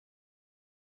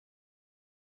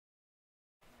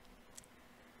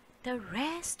The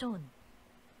rare stone.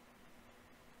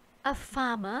 A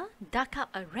farmer dug up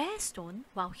a rare stone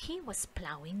while he was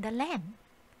plowing the land.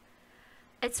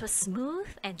 It was smooth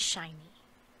and shiny.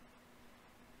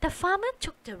 The farmer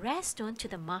took the rare stone to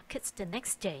the markets the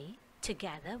next day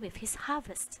together with his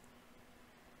harvest.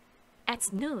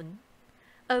 At noon,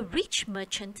 a rich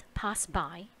merchant passed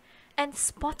by and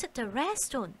spotted the rare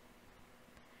stone.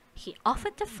 He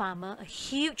offered the farmer a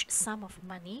huge sum of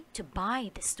money to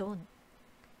buy the stone.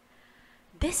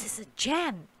 "This is a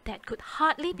gem that could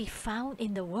hardly be found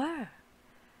in the world."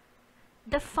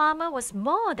 The farmer was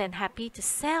more than happy to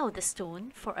sell the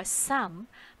stone for a sum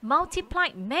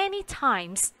multiplied many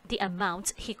times the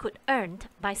amount he could earn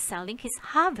by selling his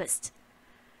harvest.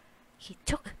 He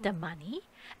took the money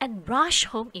and rushed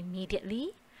home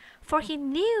immediately, for he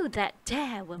knew that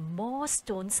there were more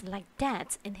stones like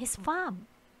that in his farm.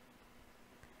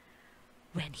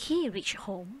 When he reached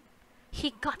home,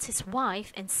 he got his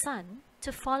wife and son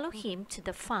to follow him to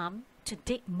the farm to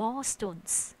dig more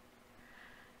stones.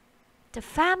 The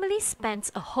family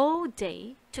spent a whole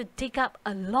day to dig up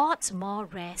a lot more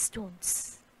rare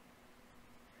stones.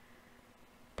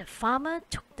 The farmer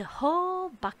took the whole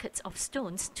bucket of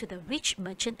stones to the rich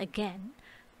merchant again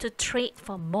to trade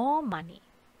for more money.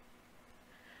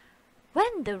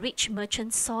 When the rich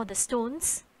merchant saw the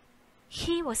stones,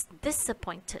 he was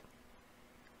disappointed.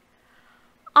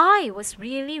 "I was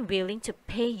really willing to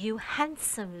pay you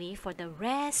handsomely for the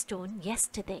rare stone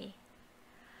yesterday,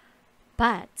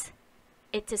 but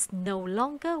it is no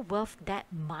longer worth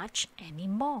that much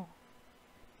anymore."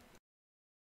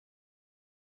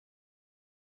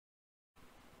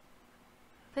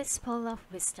 Whisper of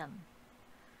wisdom.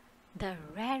 The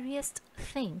rarest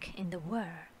thing in the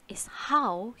world is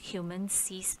how humans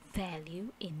sees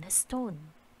value in a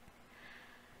stone.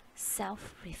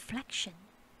 Self-reflection.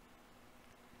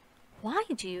 Why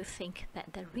do you think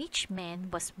that the rich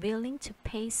man was willing to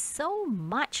pay so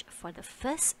much for the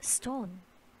first stone?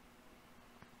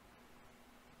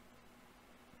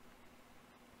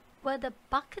 Were the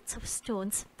buckets of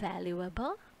stones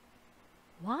valuable?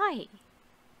 Why?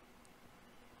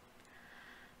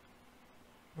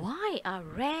 Why are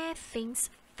rare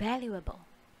things valuable?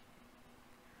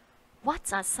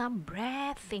 What are some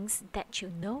rare things that you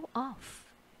know of?